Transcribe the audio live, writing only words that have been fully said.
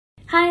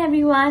Hi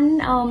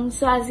everyone.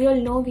 So as you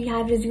all know, we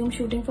have resumed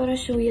shooting for our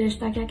show Yeh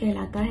Rishta Kya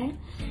Kehlata Hai,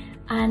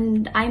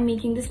 and I'm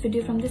making this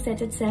video from the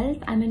set itself.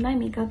 I'm in my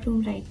makeup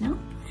room right now.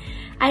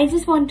 I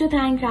just want to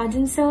thank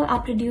Rajan sir,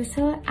 our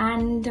producer,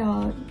 and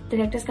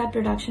Director's Cut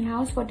Production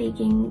House for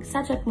taking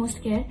such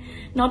utmost care,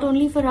 not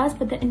only for us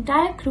but the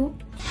entire crew.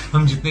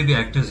 हम जितने भी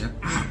actors हैं,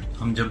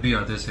 हम जब भी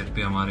आते हैं set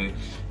पे हमारे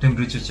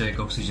temperature check,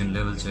 oxygen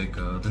level check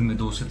दिन में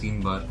 2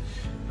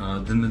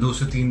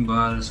 से 3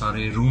 बार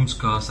सारे रूम्स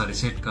का, सारे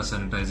सेट का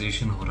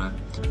सैनिटाइजेशन हो रहा है.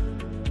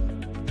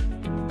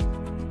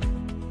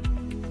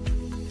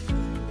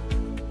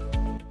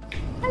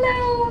 Hello!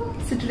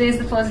 So today is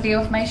the first day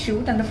of my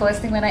shoot, and the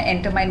first thing when I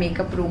enter my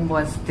makeup room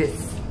was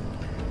this.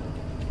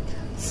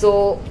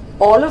 So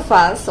all of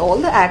us, all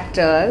the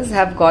actors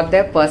have got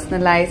their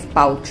personalized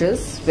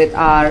pouches with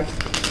our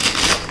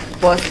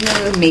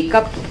personal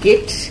makeup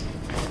kit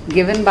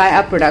given by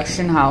our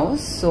production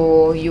house.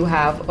 So you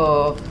have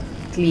a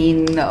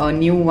clean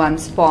new one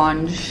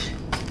sponge,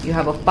 you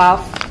have a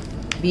puff,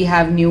 we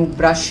have new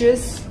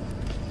brushes,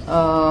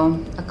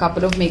 a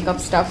couple of makeup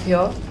stuff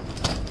here,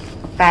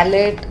 a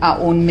palette, our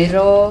own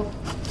mirror,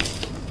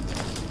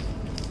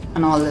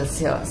 and all this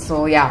here.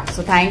 So yeah,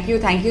 so thank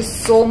you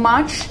so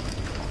much.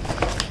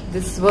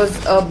 This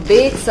was a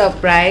big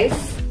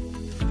surprise.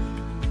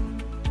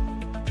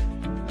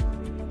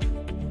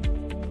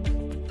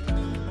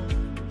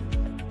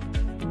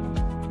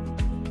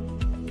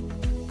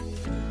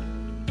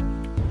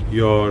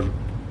 Your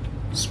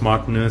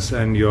smartness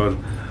and your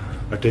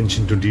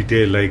attention to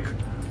detail, like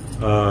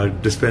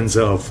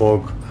dispenser, a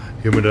fog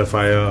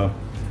humidifier,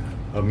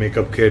 a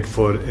makeup kit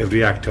for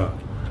every actor.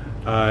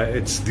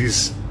 It's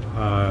these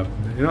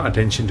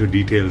attention to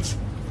details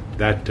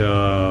that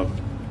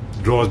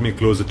draws me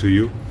closer to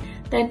you.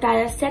 The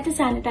entire set is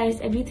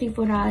sanitized every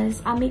 3-4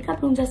 hours. Our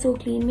makeup rooms are so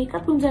clean.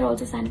 Makeup rooms are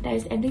also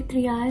sanitized every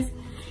 3 hours.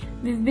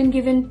 We've been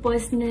given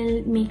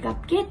personal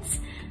makeup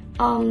kits.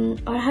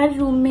 और हर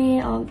room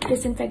में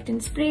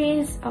disinfectant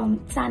sprays,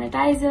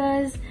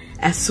 sanitizers.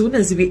 As soon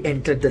as we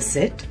entered the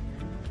set,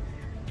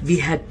 we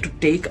had to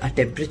take our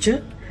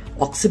temperature.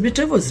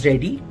 Oximeter was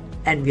ready,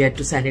 and we had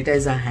to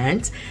sanitize our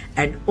hands,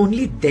 and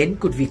only then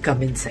could we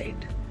come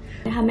inside.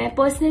 हमें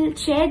personal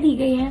chair दी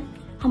गई है,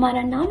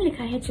 हमारा नाम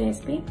लिखा है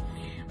chairs पे,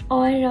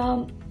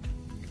 और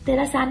there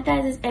are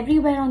sanitizers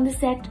everywhere on the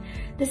set.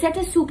 The set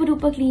is super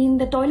duper clean.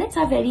 The toilets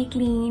are very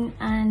clean,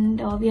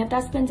 and we have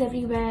dustbins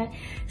everywhere.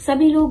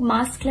 सभी लोग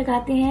मास्क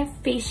लगाते हैं,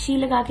 फेस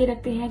शील्ड लगा के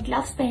रखते हैं,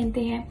 ग्लव्स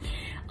पहनते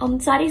हैं.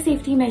 सारे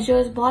सेफ्टी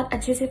मेजर्स बहुत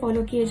अच्छे से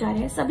फॉलो किए जा रहे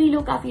हैं. सभी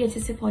लोग काफी अच्छे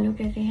से फॉलो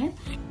कर रहे हैं.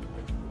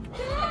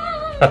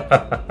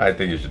 I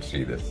think you should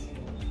see this.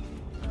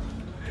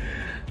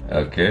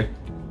 Okay.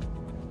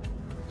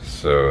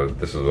 So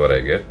this is what I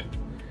get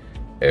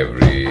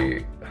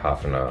every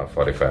half an hour,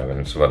 45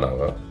 minutes, 1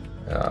 hour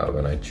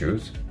when I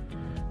choose.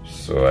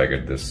 So I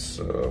get this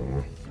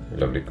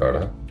lovely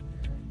काढ़ा.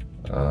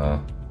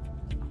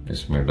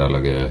 इसमें डाला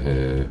गया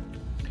है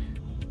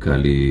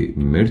काली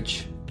मिर्च,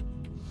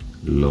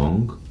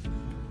 लौंग,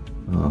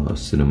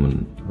 सिनेमन,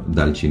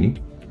 दालचीनी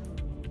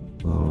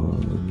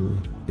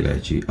और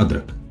इलायची,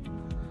 अदरक.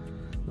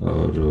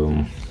 और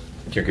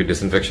क्योंकि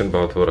डिसइंफेक्शन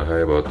बहुत हो रहा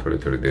है, बहुत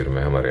थोड़ी देर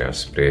में हमारे यहाँ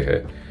स्प्रे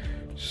है,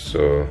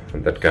 so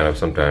that kind of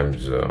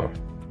sometimes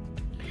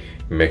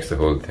makes the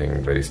whole thing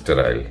very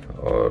sterile,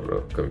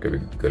 और कभी-कभी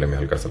गले में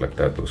हल्का सा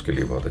लगता है, तो उसके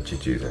लिए बहुत अच्छी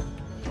चीज है.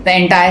 The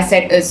entire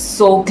set is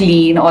so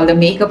clean, all the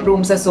makeup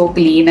rooms are so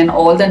clean, and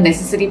all the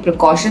necessary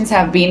precautions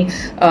have been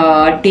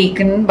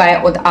taken by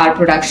our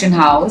production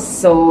house.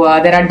 So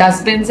there are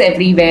dustbins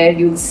everywhere,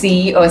 you'll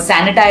see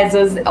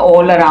sanitizers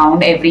all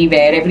around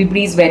everywhere,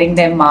 everybody's wearing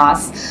their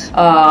masks,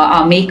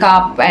 our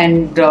makeup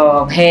and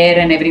hair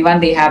and everyone,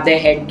 they have their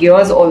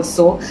headgears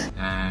also.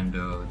 And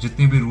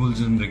जितने भी rules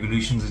and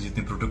regulations हैं,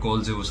 जितने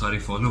protocols हैं, वो सारे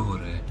follow हो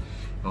रहे हैं.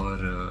 और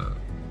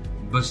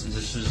बस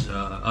this is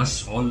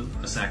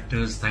us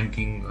actors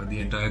thanking the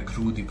entire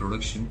crew, the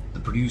production, the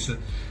producer,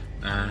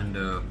 and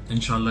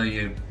inshallah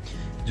ये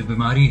जो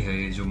बीमारी है,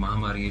 ये जो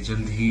महामारी है,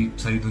 जल्द ही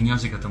सारी दुनिया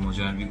से खत्म हो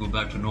जाए, and we go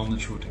back to normal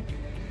shooting.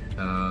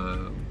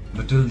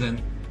 But till then,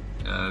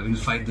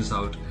 we'll fight this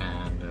out,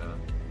 and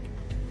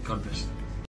God bless.